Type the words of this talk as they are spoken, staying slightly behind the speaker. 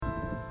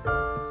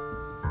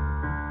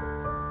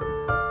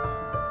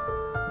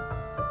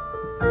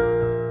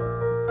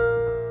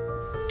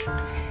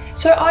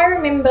So I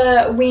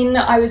remember when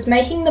I was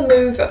making the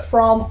move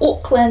from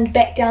Auckland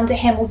back down to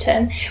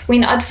Hamilton,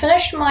 when I'd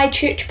finished my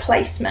church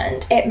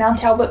placement at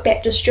Mount Albert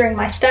Baptist during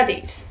my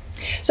studies.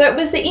 So it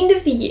was the end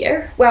of the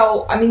year,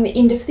 the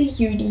end of the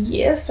uni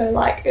year, so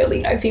like early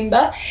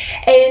November,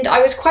 and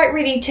I was quite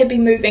ready to be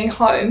moving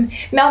home.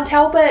 Mount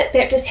Albert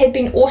Baptist had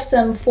been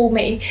awesome for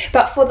me,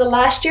 but for the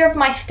last year of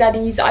my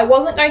studies, I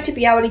wasn't going to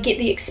be able to get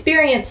the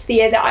experience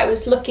there that I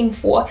was looking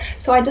for,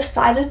 so I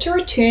decided to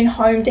return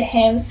home to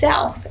Ham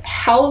South.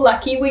 How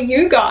lucky were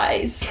you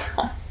guys?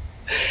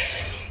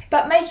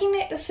 But making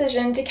that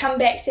decision to come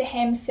back to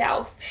Ham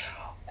South,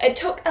 it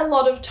took a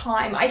lot of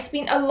time. I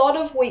spent a lot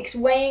of weeks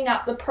weighing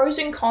up the pros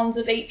and cons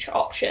of each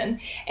option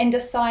and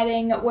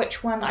deciding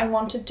which one I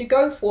wanted to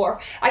go for.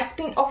 I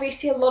spent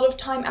obviously a lot of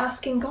time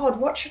asking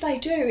God, what should I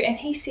do? And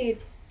he said,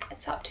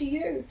 it's up to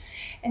you.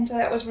 And so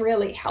that was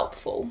really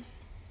helpful.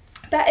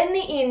 But in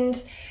the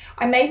end,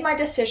 I made my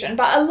decision,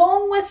 but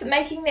along with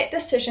making that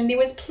decision, there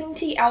was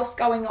plenty else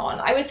going on.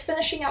 I was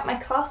finishing up my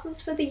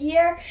classes for the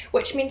year,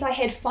 which meant I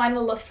had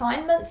final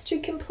assignments to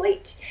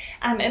complete.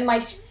 In my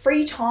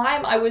free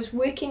time, I was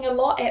working a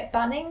lot at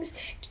Bunnings,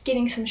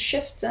 getting some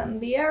shifts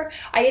in there.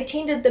 I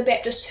attended the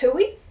Baptist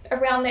Hui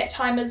around that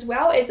time as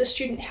well as a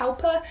student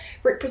helper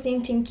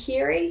representing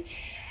Kerry.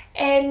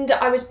 And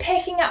I was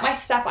packing up my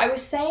stuff. I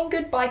was saying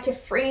goodbye to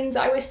friends.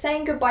 I was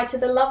saying goodbye to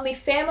the lovely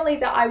family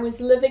that I was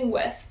living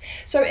with.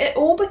 So it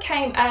all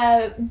became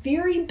a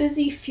very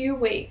busy few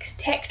weeks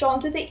tacked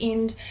on to the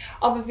end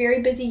of a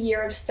very busy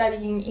year of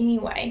studying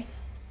anyway.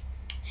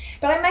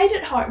 But I made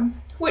it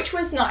home, which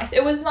was nice.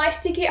 It was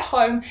nice to get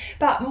home,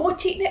 but more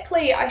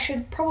technically I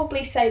should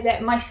probably say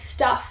that my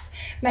stuff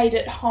made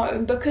it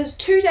home, because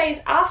 2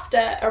 days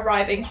after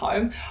arriving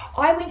home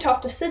I went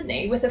off to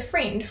Sydney with a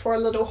friend for a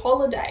little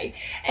holiday,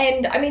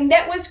 and I mean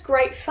that was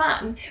great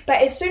fun.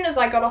 But as soon as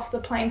I got off the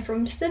plane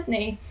from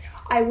Sydney,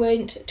 I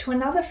went to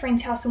another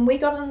friend's house and we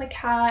got in the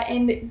car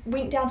and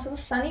went down to the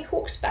sunny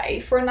Hawke's Bay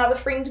for another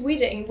friend's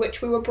wedding,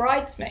 which we were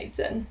bridesmaids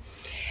in.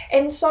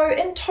 And so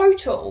in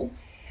total,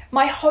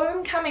 my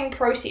homecoming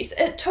process,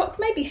 it took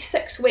maybe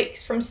 6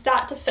 weeks from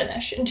start to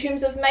finish in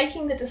terms of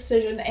making the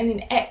decision and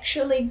then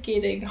actually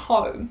getting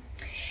home.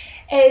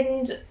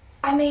 And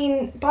I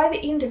mean, by the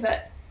end of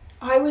it,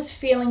 I was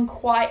feeling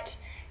quite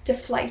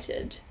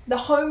deflated. The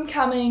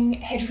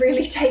homecoming had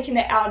really taken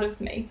it out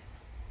of me.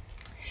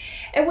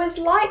 It was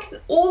like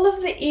all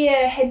of the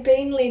air had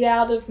been let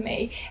out of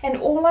me, and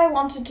all I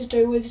wanted to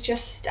do was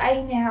just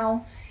stay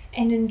now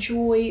and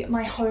enjoy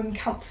my home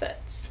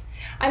comforts.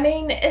 I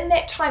mean, in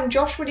that time,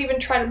 Josh would even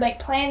try to make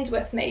plans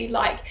with me,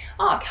 like,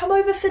 oh, come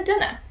over for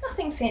dinner.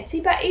 Nothing fancy,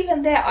 but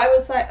even that, I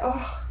was like,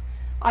 oh,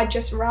 I'd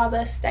just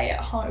rather stay at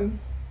home.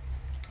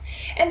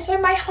 And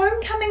so my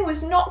homecoming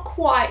was not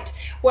quite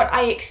what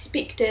I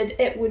expected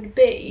it would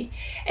be.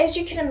 As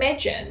you can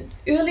imagine,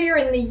 earlier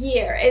in the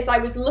year, as I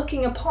was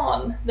looking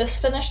upon this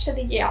finish to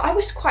the year, I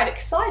was quite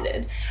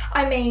excited.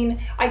 I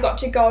mean, I got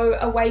to go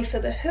away for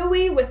the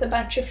Hui with a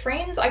bunch of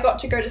friends. I got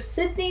to go to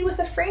Sydney with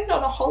a friend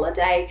on a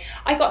holiday.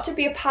 I got to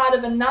be a part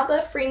of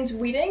another friend's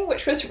wedding,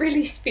 which was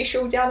really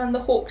special down in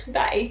the Hawke's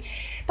Bay.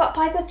 But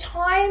by the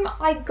time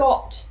I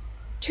got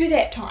to the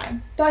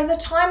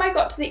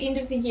end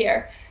of the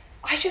year,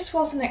 I just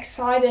wasn't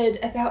excited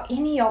about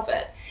any of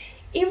it.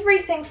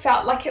 Everything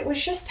felt like it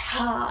was just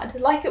hard,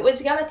 like it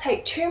was going to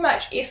take too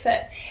much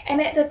effort,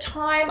 and at the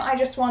time I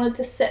just wanted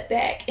to sit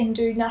back and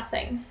do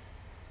nothing.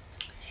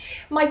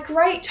 My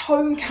great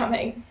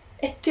homecoming,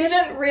 it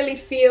didn't really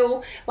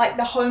feel like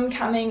the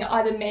homecoming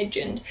I'd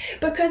imagined,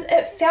 because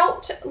it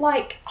felt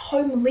like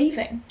home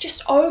leaving,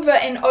 just over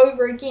and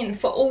over again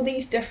for all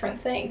these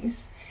different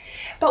things.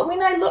 But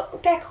when I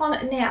look back on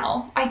it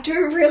now, I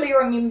do really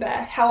remember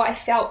how I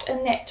felt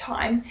in that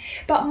time.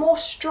 But more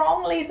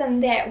strongly than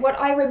that, what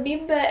I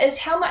remember is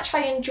how much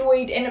I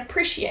enjoyed and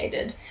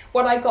appreciated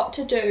what I got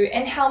to do,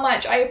 and how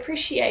much I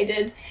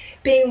appreciated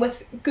being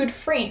with good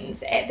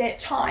friends at that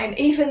time,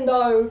 even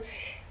though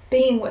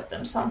being with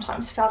them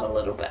sometimes felt a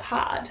little bit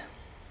hard.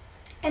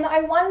 And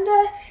I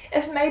wonder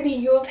if maybe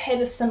you've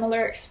had a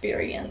similar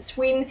experience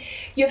when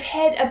you've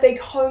had a big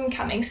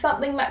homecoming,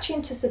 something much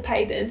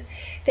anticipated,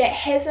 that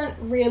hasn't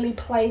really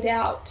played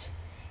out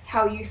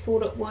how you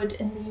thought it would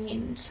in the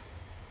end.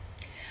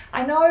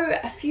 I know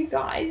a few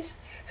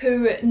guys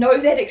who know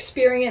that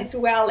experience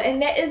well, and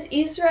that is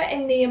Ezra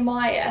and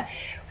Nehemiah,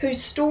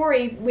 whose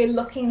story we're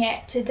looking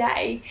at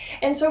today.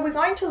 And so we're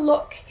going to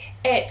look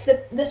at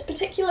this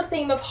particular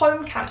theme of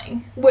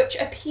homecoming, which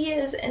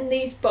appears in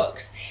these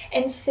books,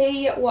 and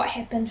see what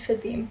happened for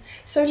them.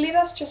 So let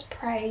us just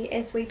pray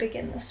as we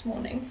begin this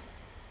morning.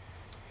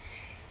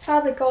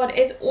 Father God,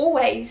 as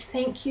always,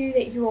 thank you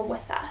that you are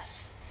with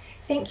us.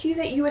 Thank you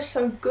that you are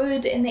so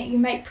good and that you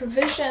make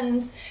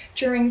provisions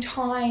during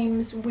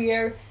times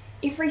where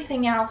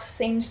everything else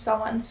seems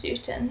so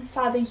uncertain.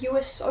 Father, you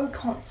are so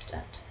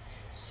constant,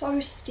 so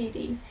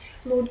steady.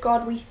 Lord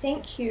God, we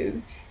thank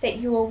you that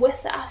you are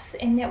with us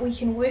and that we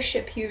can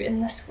worship you in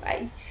this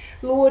way.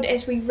 Lord,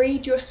 as we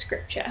read your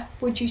scripture,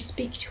 would you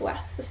speak to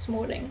us this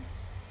morning?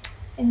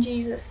 In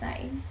Jesus'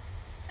 name,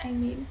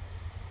 amen.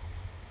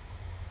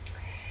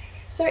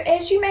 So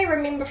as you may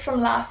remember from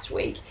last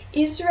week,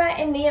 Ezra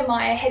and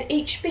Nehemiah had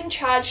each been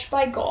charged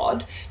by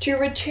God to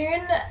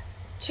return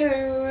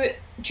to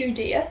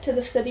Judea, to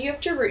the city of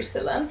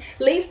Jerusalem,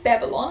 leave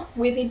Babylon,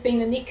 where they'd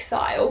been in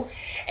exile,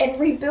 and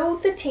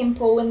rebuild the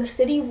temple and the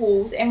city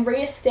walls and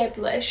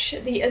re-establish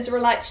the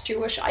Israelites'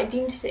 Jewish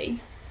identity.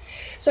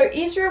 So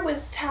Ezra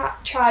was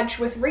charged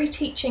with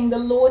reteaching the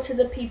law to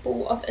the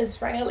people of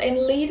Israel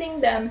and leading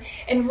them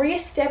in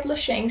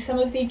re-establishing some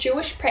of their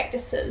Jewish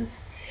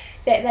practices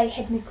that they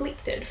had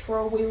neglected for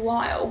a wee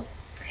while.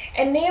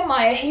 And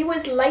Nehemiah, he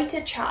was later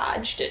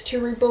charged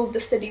to rebuild the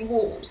city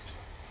walls.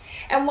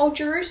 And while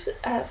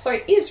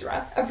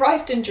Ezra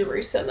arrived in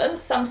Jerusalem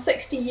some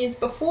 60 years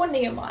before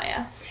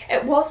Nehemiah,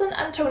 it wasn't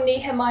until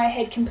Nehemiah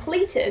had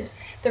completed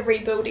the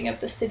rebuilding of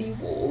the city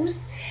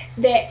walls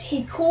that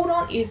he called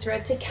on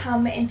Ezra to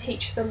come and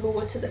teach the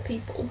law to the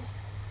people.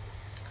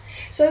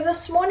 So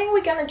this morning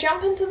we're going to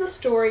jump into the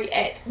story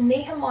at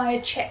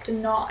Nehemiah chapter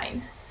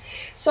 9.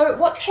 So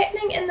what's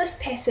happening in this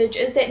passage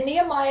is that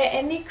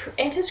Nehemiah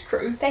and his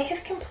crew, they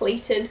have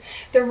completed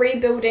the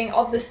rebuilding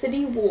of the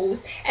city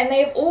walls, and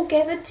they have all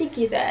gathered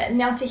together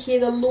now to hear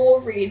the law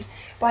read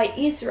by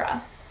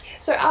Ezra.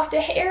 So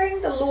after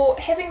having the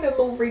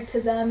law read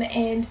to them,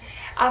 and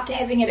after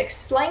having it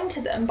explained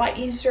to them by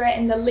Ezra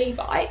and the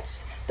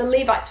Levites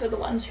were the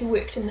ones who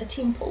worked in the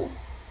temple,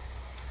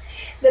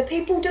 the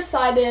people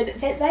decided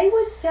that they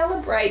would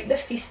celebrate the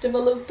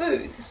Festival of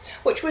Booths,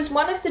 which was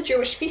one of the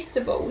Jewish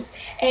festivals,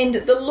 and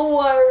the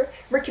law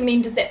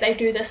recommended that they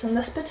do this in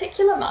this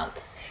particular month.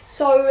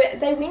 So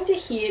they went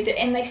ahead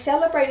and they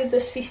celebrated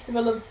this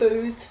Festival of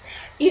Booths.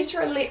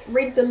 Ezra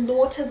read the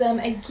law to them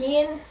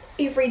again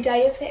every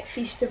day of that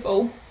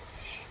festival,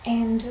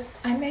 and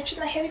I imagine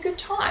they had a good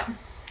time.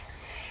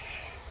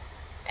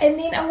 And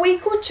then a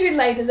week or two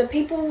later, the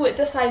people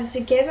decided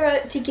to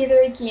gather together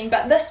again,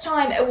 but this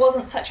time it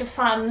wasn't such a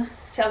fun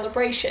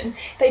celebration.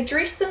 They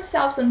dressed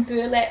themselves in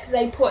burlap,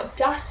 they put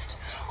dust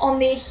on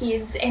their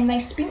heads, and they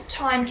spent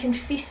time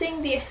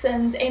confessing their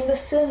sins and the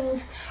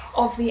sins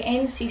of their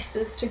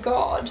ancestors to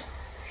God.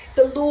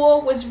 The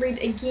law was read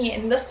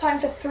again, this time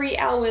for 3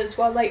 hours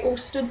while they all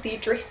stood there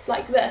dressed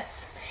like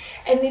this.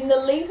 And then the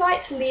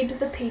Levites led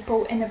the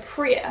people in a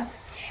prayer.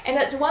 And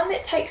it's one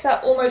that takes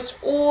up almost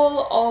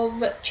all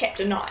of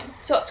chapter 9.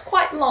 So it's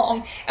quite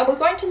long, and we're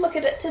going to look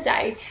at it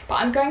today, but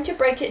I'm going to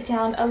break it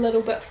down a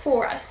little bit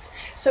for us.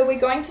 So we're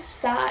going to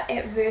start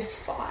at verse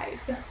 5.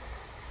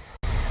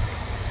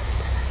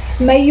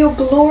 May your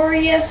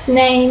glorious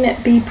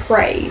name be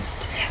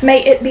praised.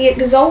 May it be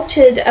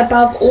exalted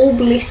above all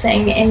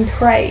blessing and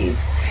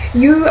praise.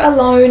 You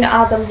alone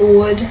are the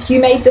Lord. You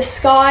made the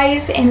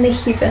skies and the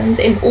heavens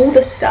and all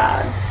the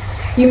stars.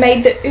 You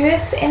made the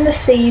earth and the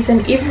seas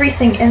and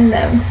everything in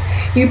them.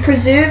 You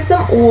preserve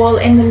them all,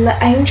 and the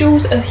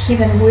angels of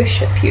heaven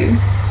worship you.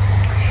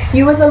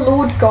 You are the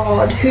Lord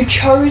God who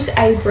chose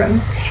Abram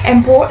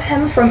and brought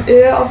him from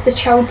Ur of the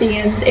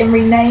Chaldeans and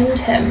renamed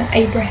him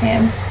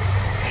Abraham.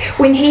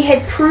 When he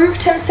had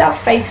proved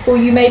himself faithful,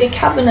 you made a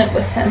covenant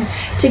with him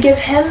to give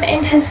him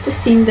and his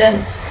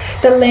descendants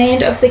the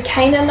land of the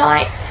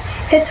Canaanites,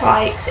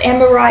 Hittites,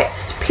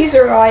 Amorites,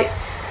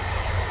 Perizzites,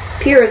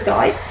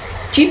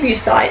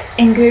 Jebusites,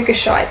 and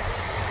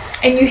Girgashites.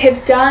 And you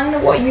have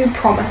done what you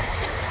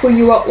promised, for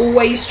you are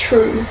always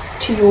true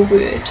to your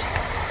word.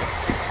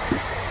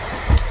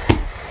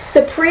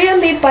 The prayer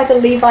led by the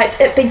Levites,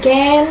 it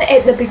began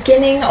at the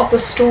beginning of the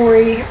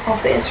story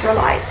of the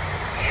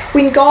Israelites,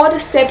 when God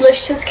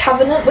established his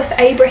covenant with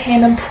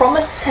Abraham and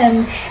promised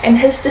him and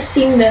his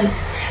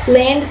descendants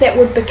land that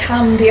would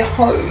become their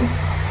home.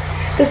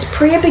 This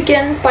prayer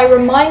begins by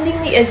reminding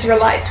the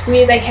Israelites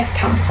where they have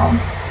come from.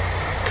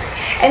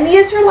 And the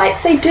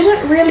Israelites, they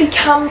didn't really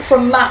come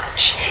from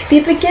much.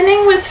 Their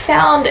beginning was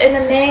found in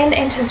a man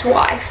and his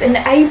wife, in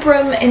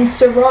Abram and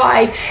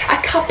Sarai,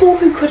 a couple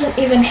who couldn't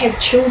even have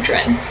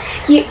children.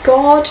 Yet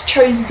God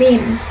chose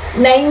them,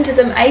 named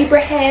them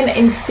Abraham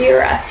and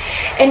Sarah,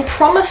 and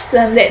promised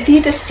them that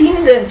their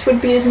descendants would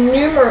be as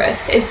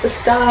numerous as the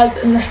stars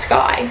in the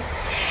sky.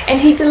 And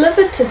he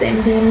delivered to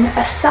them then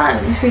a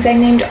son who they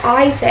named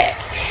Isaac,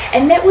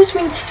 and that was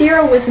when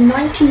Sarah was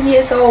 90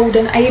 years old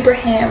and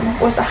Abraham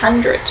was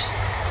 100.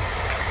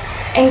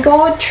 And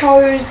God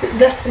chose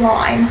this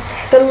line,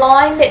 the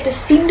line that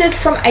descended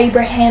from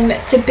Abraham,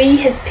 to be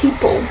his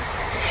people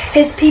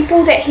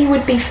that he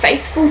would be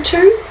faithful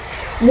to,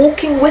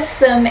 walking with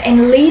them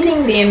and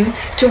leading them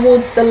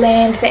towards the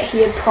land that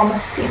he had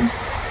promised them.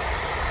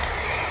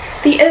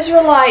 The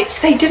Israelites,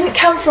 they didn't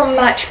come from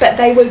much, but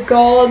they were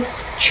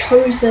God's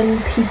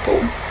chosen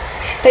people.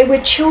 They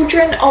were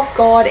children of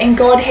God, and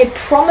God had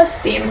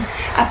promised them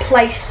a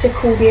place to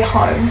call their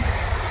home.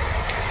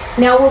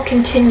 Now we'll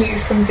continue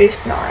from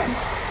verse 9.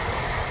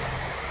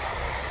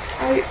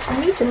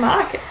 I need to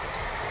mark it.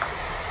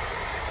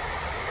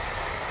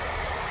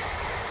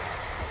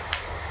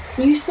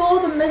 You saw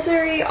the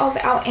misery of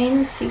our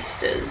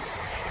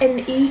ancestors.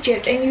 in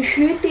Egypt, and you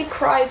heard their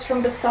cries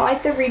from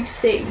beside the Red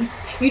Sea.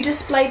 You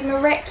displayed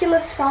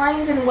miraculous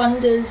signs and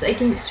wonders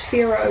against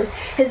Pharaoh,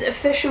 his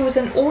officials,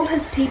 and all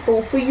his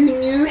people, for you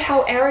knew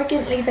how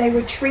arrogantly they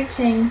were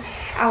treating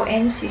our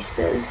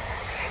ancestors.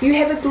 You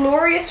have a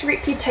glorious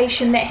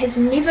reputation that has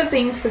never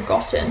been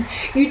forgotten.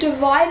 You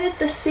divided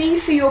the sea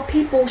for your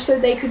people so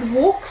they could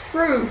walk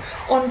through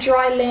on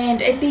dry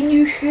land, and then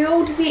you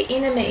hurled their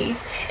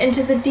enemies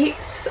into the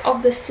depths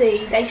of the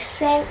sea. They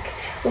sank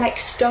like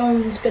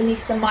stones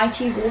beneath the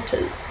mighty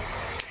waters.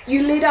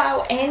 You led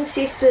our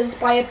ancestors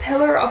by a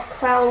pillar of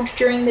cloud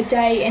during the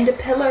day and a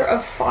pillar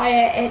of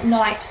fire at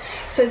night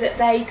so that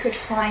they could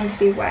find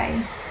their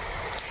way.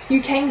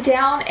 You came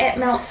down at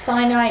Mount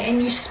Sinai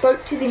and you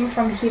spoke to them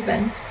from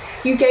heaven.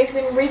 You gave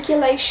them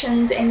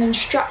regulations and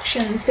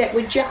instructions that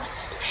were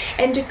just,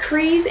 and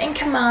decrees and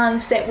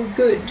commands that were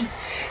good.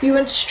 You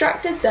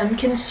instructed them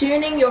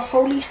concerning your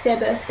holy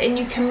Sabbath, and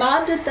you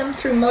commanded them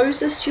through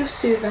Moses your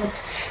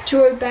servant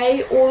to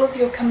obey all of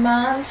your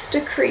commands,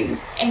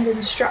 decrees, and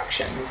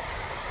instructions.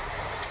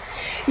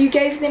 You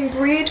gave them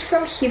bread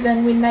from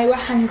heaven when they were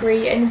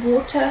hungry and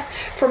water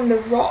from the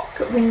rock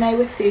when they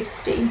were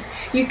thirsty.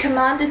 You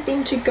commanded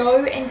them to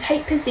go and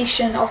take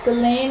possession of the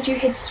land you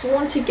had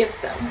sworn to give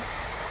them.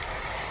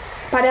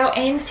 But our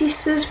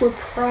ancestors were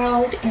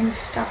proud and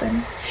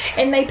stubborn,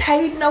 and they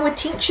paid no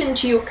attention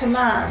to your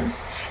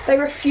commands. They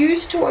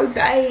refused to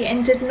obey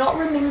and did not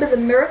remember the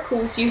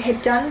miracles you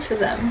had done for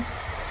them.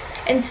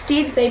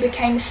 Instead, they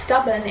became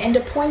stubborn and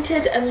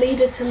appointed a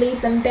leader to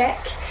lead them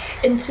back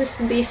into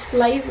their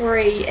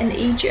slavery in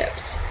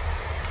Egypt.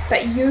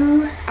 But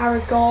you are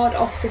a God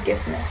of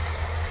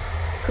forgiveness,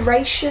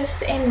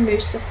 gracious and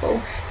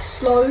merciful,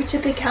 slow to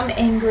become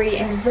angry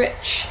and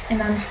rich in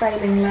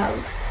unfailing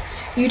love.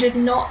 You did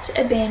not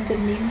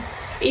abandon them,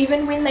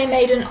 even when they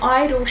made an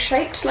idol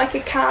shaped like a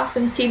calf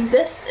and said,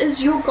 "This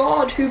is your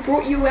God who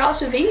brought you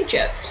out of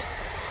Egypt."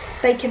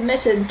 They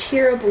committed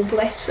terrible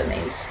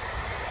blasphemies.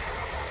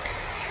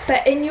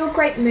 But in your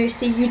great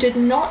mercy, you did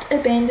not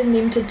abandon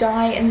them to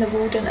die in the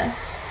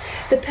wilderness.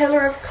 The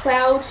pillar of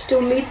cloud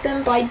still led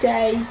them by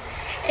day,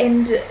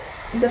 and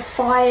the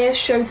fire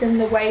showed them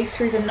the way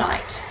through the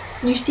night.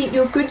 You sent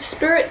your good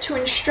spirit to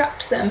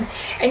instruct them,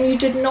 and you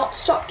did not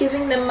stop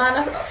giving them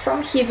manna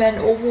from heaven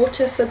or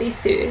water for their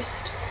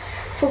thirst.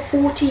 For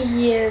 40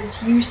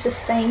 years you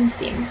sustained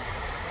them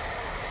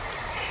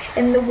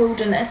in the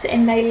wilderness,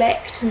 and they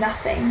lacked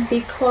nothing.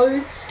 Their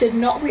clothes did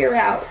not wear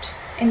out,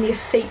 and their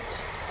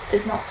feet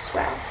did not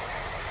swell.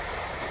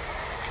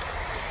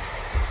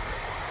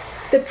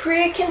 The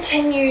prayer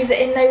continues,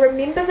 and they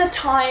remember the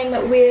time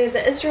where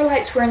the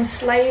Israelites were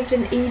enslaved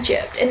in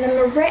Egypt and the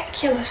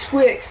miraculous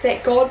works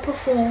that God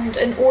performed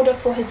in order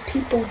for his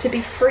people to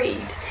be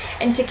freed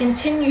and to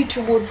continue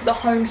towards the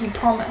home he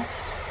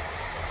promised.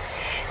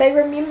 They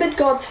remembered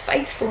God's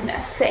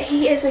faithfulness, that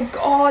he is a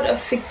God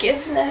of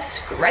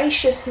forgiveness,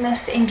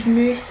 graciousness, and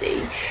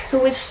mercy,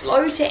 who is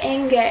slow to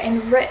anger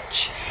and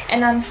rich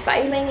in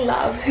unfailing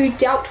love, who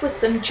dealt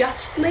with them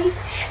justly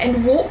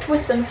and walked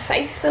with them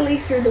faithfully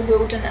through the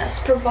wilderness,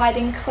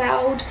 providing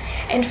cloud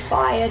and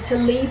fire to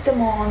lead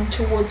them on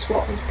towards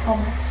what was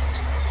promised.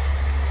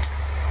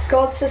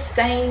 God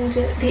sustained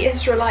the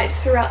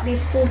Israelites throughout their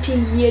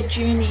 40-year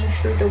journey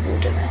through the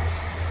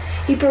wilderness.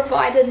 He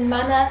provided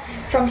manna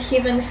from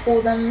heaven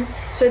for them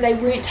so they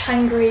weren't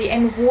hungry,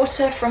 and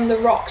water from the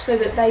rock so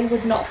that they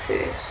would not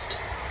thirst.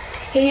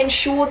 He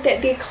ensured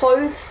that their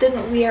clothes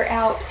didn't wear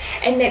out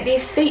and that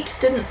their feet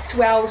didn't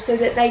swell so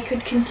that they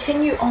could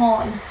continue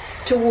on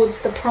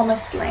towards the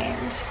promised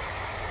land.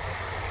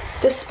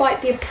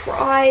 Despite their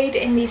pride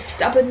and their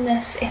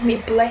stubbornness and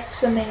their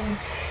blasphemy,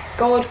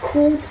 God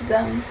called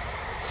them,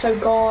 so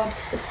God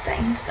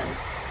sustained them.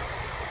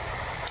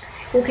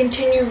 We'll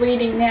continue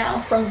reading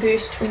now from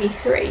verse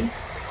 23.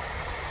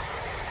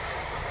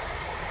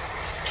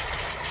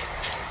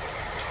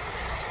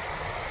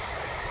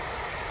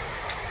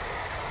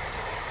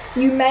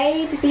 You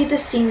made their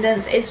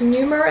descendants as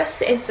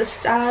numerous as the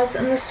stars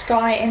in the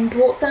sky and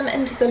brought them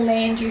into the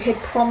land you had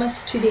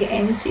promised to their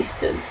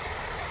ancestors.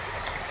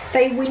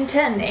 They went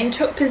in and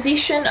took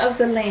possession of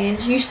the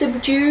land. You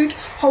subdued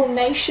whole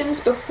nations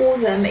before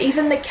them.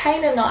 Even the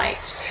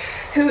Canaanites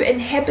who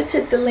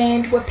inhabited the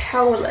land were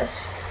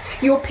powerless.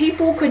 Your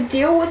people could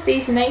deal with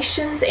these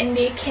nations and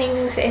their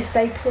kings as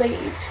they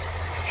pleased.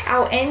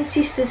 Our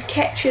ancestors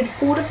captured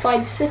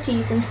fortified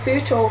cities and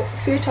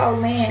fertile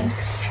land.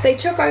 They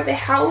took over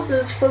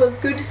houses full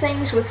of good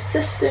things with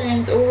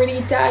cisterns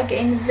already dug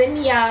and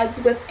vineyards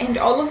and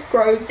olive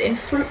groves and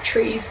fruit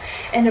trees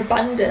in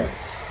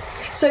abundance.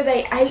 So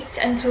they ate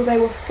until they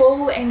were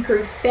full and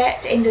grew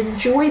fat and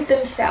enjoyed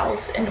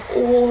themselves in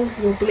all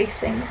your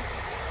blessings.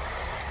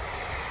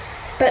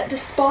 But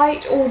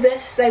despite all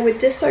this, they were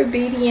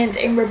disobedient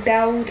and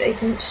rebelled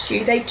against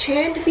you. They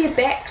turned their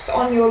backs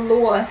on your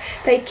law.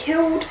 They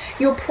killed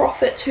your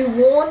prophets who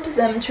warned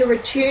them to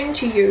return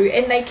to you,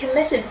 and they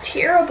committed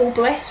terrible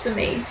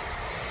blasphemies.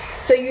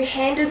 So you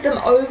handed them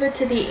over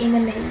to their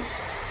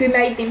enemies, who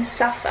made them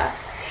suffer.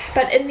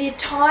 But in their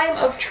time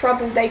of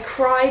trouble they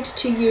cried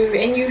to you,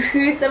 and you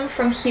heard them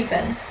from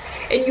heaven.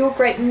 In your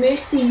great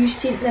mercy you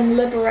sent them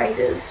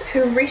liberators,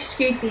 who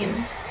rescued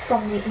them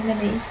from their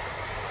enemies.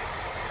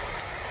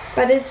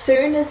 But as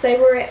soon as they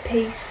were at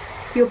peace,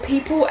 your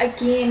people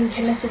again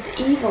committed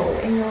evil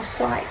in your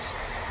sight.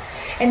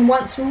 And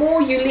once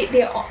more you let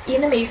their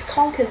enemies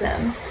conquer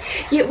them.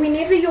 Yet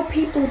whenever your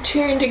people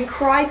turned and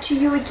cried to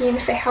you again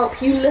for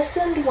help, you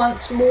listened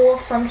once more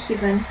from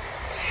heaven.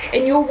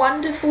 In your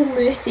wonderful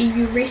mercy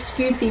you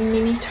rescued them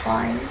many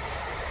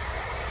times.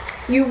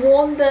 You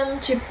warned them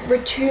to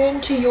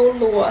return to your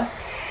law,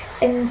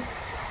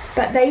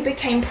 but they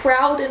became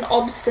proud and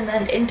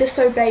obstinate and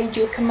disobeyed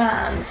your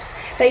commands.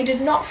 They did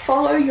not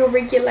follow your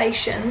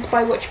regulations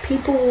by which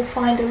people will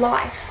find a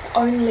life,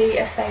 only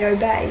if they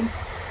obey.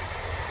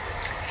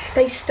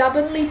 They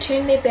stubbornly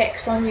turned their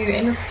backs on you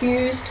and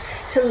refused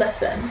to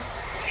listen.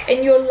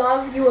 In your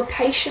love you were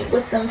patient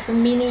with them for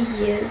many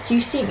years.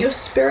 You sent your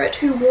Spirit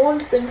who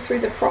warned them through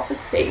the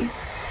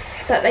prophecies,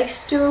 but they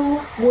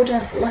still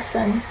wouldn't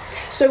listen.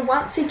 So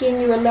once again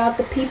you allowed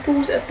the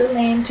peoples of the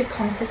land to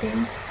conquer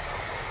them.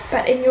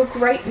 But in your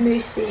great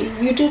mercy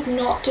you did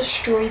not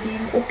destroy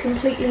them or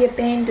completely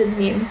abandon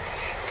them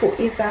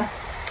forever.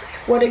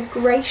 What a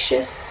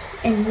gracious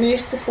and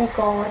merciful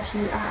God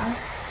you are.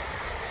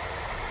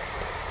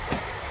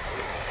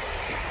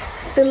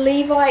 The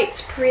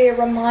Levites' prayer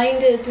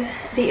reminded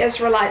the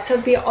Israelites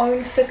of their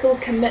own fickle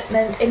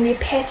commitment and their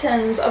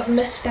patterns of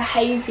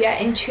misbehaviour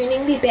and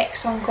turning their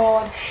backs on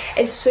God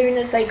as soon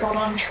as they got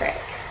on track.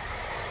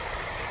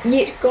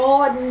 Yet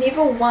God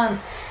never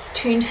once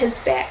turned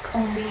his back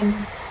on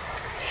them.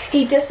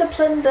 He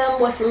disciplined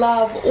them with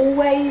love,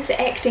 always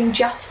acting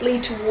justly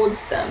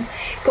towards them.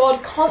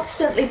 God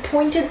constantly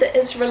pointed the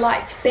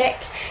Israelites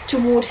back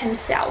toward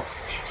himself,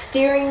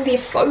 steering their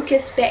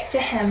focus back to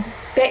him,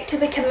 back to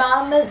the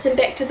commandments and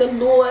back to the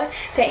law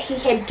that he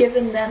had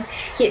given them.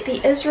 Yet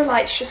the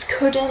Israelites just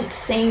couldn't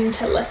seem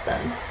to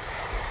listen.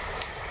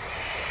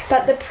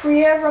 But the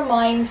prayer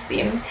reminds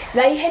them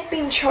they had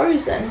been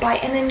chosen by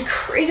an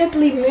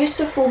incredibly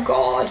merciful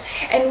God,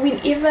 and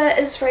whenever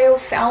Israel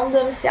found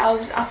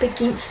themselves up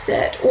against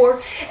it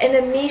or in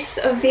a mess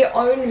of their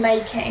own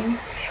making,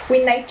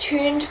 when they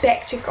turned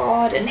back to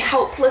God and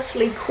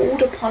helplessly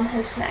called upon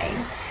his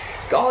name,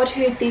 God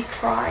heard their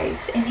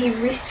cries and he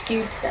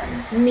rescued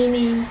them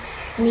many,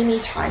 many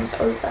times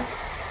over.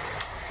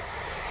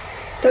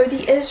 Though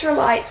the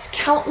Israelites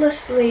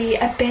countlessly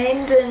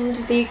abandoned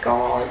their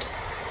God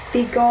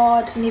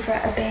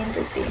never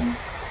abandoned them.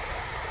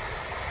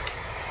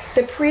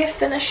 The prayer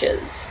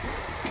finishes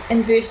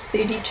in verse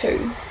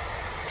 32.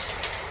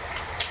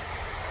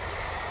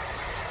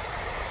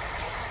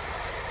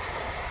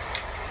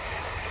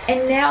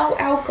 And now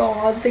our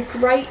God, the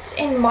great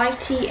and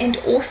mighty and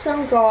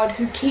awesome God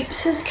who keeps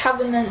his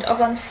covenant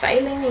of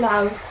unfailing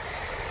love,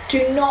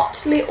 do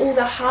not let all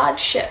the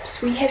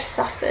hardships we have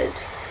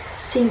suffered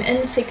seem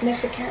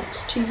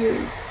insignificant to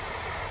you.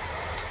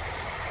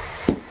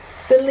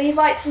 The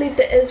Levites led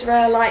the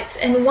Israelites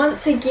in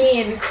once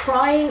again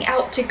crying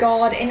out to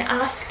God and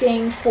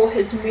asking for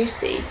his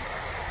mercy.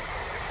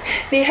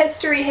 Their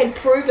history had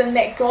proven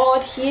that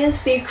God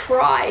hears their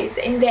cries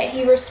and that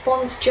he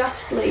responds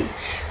justly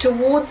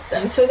towards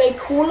them. So they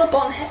call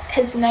upon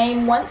his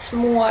name once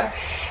more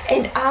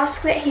and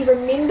ask that he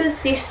remembers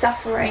their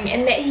suffering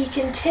and that he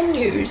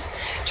continues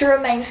to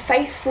remain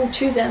faithful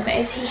to them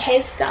as he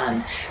has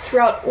done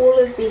throughout all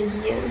of their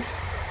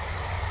years.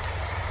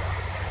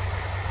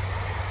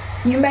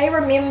 You may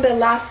remember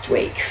last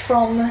week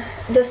from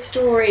the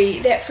story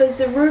that for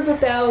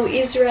Zerubbabel,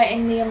 Ezra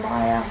and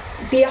Nehemiah,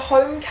 their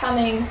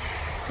homecoming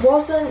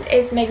wasn't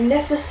as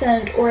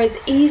magnificent or as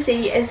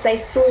easy as they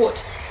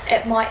thought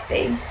it might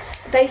be.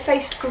 They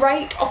faced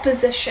great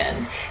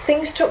opposition.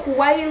 Things took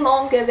way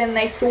longer than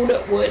they thought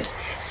it would.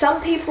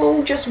 Some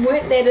people just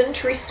weren't that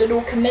interested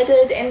or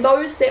committed, and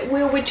those that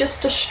were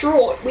just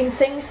distraught when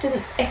things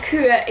didn't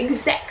occur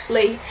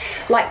exactly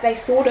like they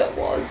thought it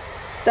was.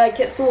 They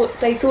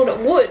thought it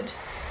would.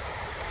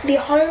 Their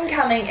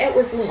homecoming, it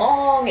was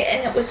long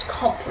and it was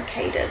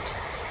complicated.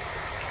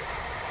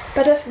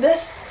 But if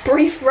this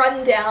brief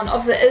rundown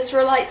of the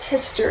Israelites'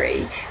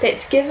 history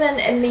that's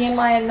given in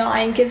Nehemiah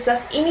 9 gives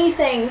us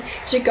anything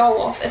to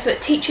go off, if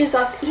it teaches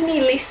us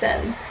any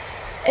lesson,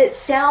 it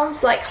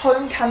sounds like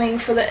homecoming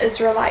for the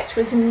Israelites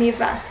was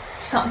never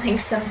something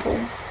simple.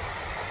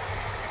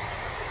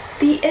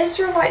 The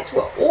Israelites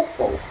were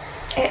awful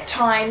at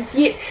times,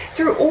 yet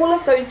through all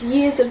of those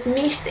years of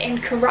mess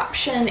and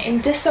corruption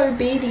and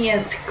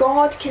disobedience,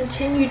 God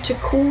continued to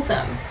call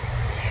them.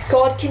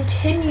 God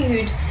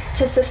continued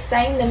to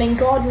sustain them, and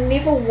God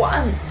never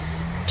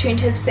once turned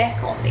his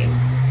back on them.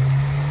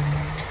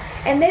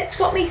 And that's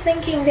got me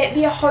thinking that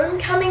their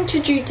homecoming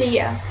to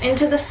Judea,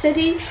 into the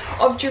city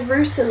of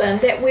Jerusalem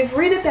that we've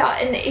read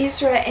about in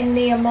Ezra and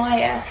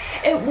Nehemiah,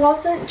 it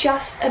wasn't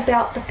just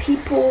about the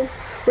people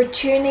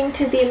returning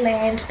to their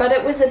land, but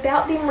it was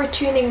about them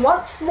returning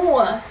once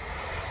more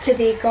to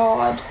their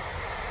God.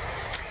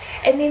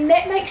 And then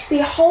that makes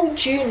their whole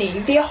journey,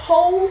 their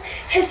whole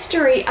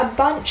history, a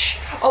bunch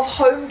of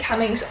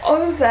homecomings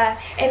over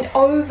and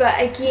over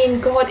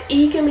again. God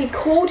eagerly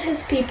called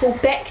his people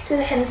back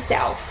to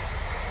himself,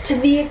 to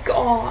their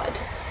God,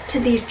 to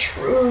their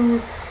true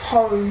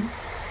home.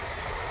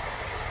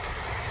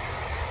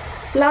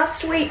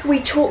 Last week we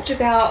talked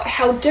about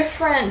how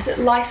different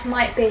life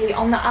might be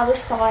on the other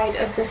side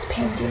of this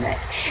pandemic,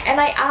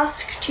 and I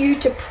asked you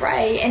to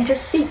pray and to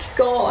seek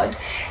God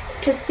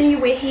to see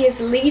where he is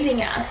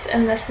leading us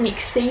in this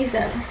next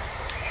season.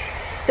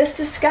 This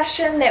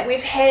discussion that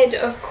we've had,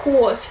 of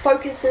course,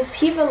 focuses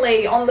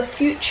heavily on the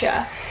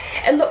future.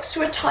 It looks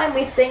to a time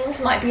where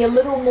things might be a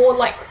little more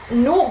like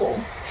normal,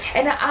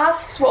 and it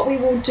asks what we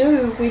will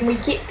do when we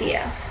get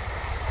there.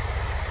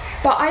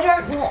 But I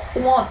don't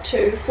want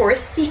to, for a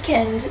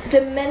second,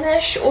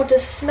 diminish or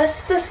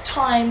dismiss this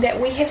time that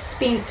we have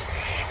spent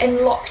in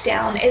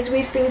lockdown as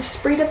we've been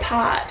spread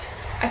apart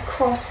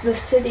across the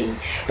city.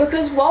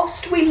 Because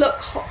whilst we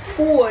look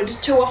forward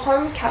to a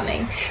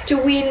homecoming, to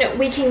when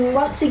we can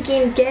once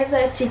again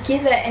gather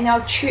together in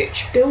our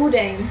church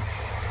building,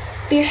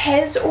 there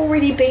has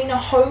already been a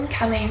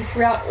homecoming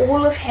throughout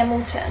all of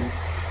Hamilton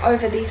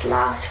over these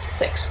last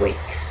 6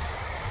 weeks.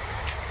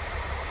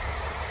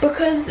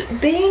 Because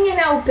being in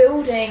our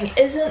building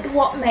isn't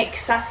what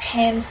makes us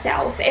Ham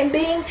South, and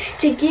being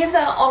together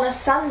on a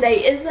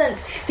Sunday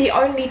isn't the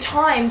only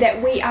time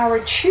that we are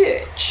a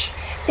church.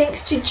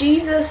 Thanks to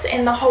Jesus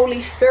and the Holy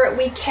Spirit,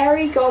 we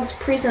carry God's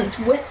presence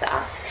with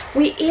us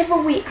wherever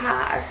we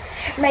are,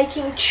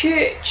 making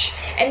church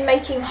and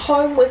making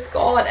home with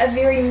God a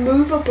very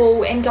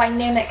movable and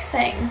dynamic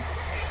thing.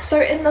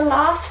 So in the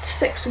last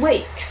 6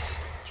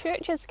 weeks,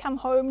 church has come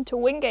home to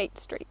Wingate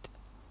Street.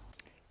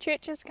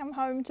 Church has come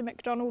home to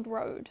McDonald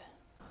Road.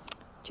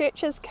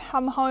 Church has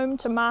come home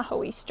to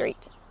Mahui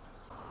Street.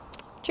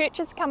 Church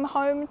has come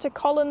home to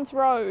Collins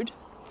Road.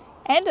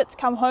 And it's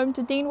come home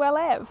to Deanwell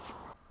Ave.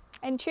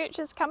 And church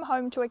has come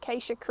home to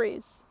Acacia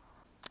Crest.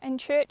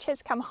 And church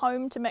has come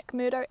home to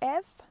McMurdo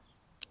Ave.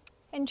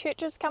 And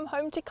church has come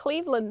home to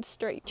Cleveland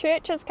Street.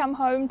 Church has come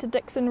home to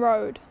Dixon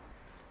Road.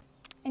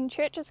 And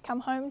church has come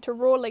home to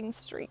Rawlings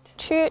Street.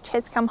 Church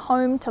has come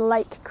home to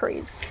Lake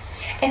Crest.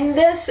 And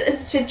this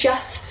is to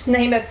just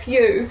name a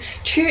few.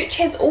 Church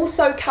has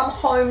also come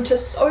home to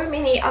so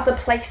many other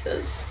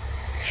places.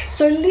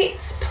 So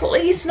let's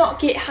please not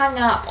get hung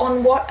up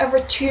on what a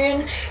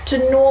return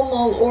to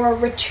normal or a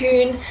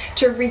return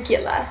to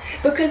regular,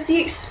 because the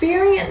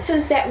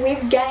experiences that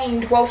we've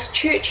gained whilst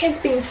church has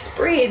been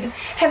spread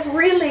have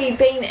really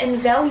been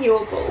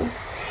invaluable.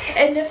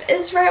 And if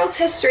Israel's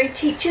history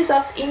teaches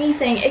us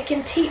anything, it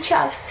can teach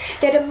us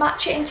that a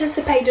much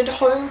anticipated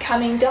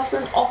homecoming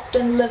doesn't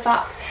often live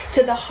up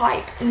to the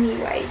hype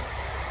anyway.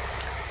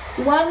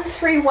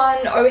 131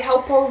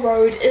 Ohalpo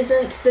Road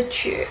isn't the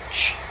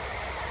church.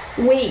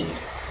 We,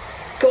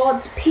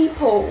 God's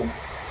people,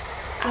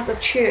 are the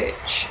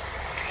church.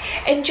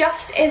 And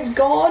just as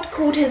God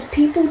called his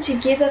people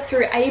together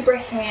through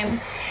Abraham,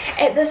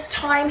 at this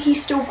time he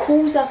still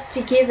calls us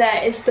together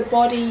as the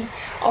body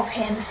of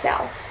Ham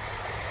South.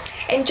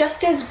 And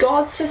just as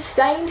God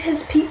sustained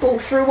his people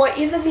through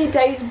whatever their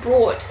days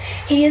brought,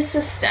 he is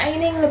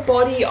sustaining the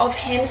body of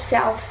Ham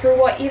South through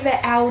whatever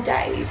our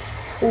days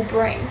will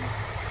bring.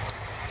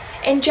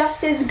 And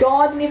just as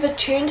God never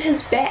turned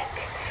his back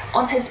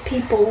on his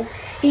people,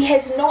 he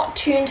has not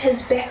turned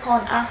his back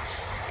on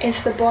us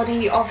as the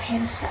body of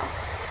Ham South.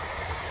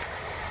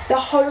 The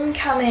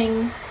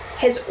homecoming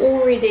has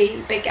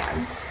already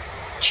begun.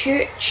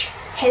 Church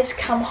has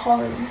come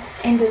home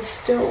and is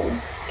still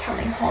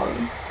coming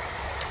home.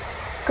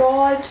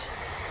 God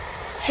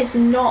has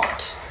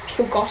not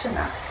forgotten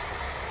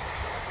us.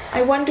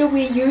 I wonder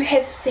where you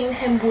have seen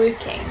him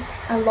working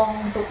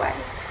along the way.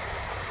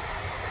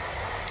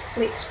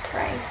 Let's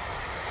pray.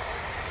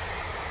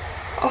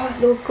 Oh,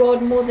 Lord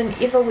God, more than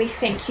ever we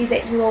thank you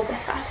that you are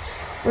with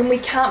us. When we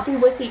can't be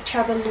with each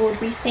other, Lord,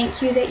 we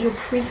thank you that your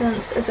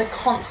presence is a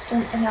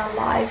constant in our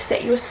lives,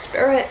 that your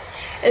Spirit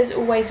is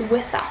always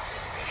with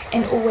us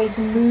and always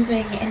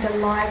moving and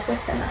alive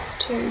within us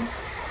too.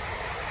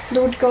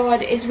 Lord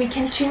God, as we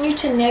continue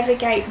to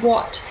navigate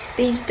what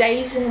these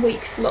days and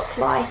weeks look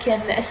like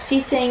in a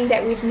setting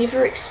that we've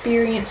never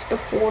experienced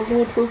before,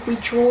 Lord, would we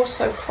draw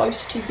so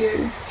close to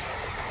you.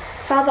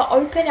 Father,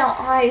 open our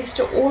eyes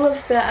to all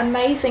of the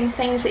amazing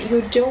things that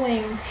you're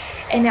doing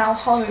in our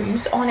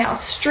homes, on our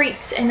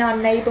streets, in our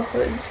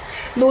neighborhoods.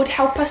 Lord,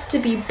 help us to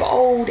be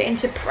bold and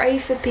to pray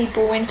for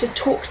people and to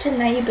talk to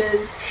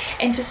neighbors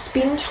and to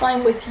spend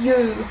time with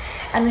you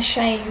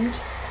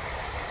unashamed.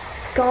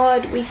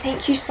 God, we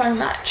thank you so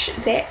much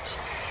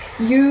that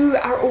you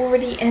are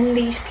already in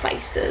these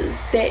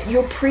places, that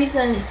your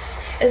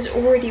presence is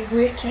already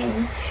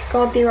working.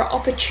 God, there are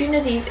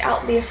opportunities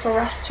out there for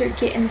us to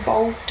get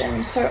involved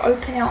in, so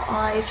open our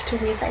eyes to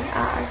where they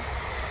are.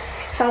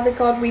 Father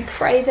God, we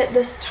pray that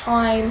this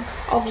time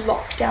of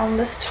lockdown,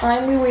 this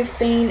time where we've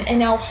been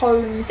in our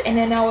homes and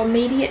in our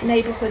immediate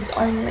neighborhoods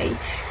only,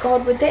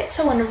 God, would that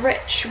so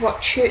enrich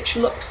what church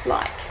looks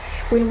like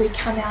when we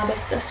come out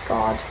of this,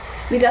 God.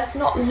 Let us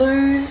not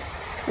lose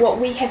what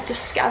we have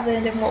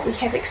discovered and what we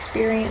have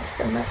experienced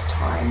in this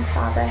time,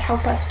 Father.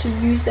 Help us to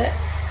use it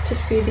to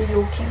further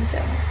your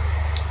kingdom.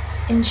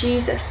 In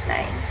Jesus'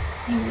 name,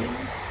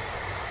 amen.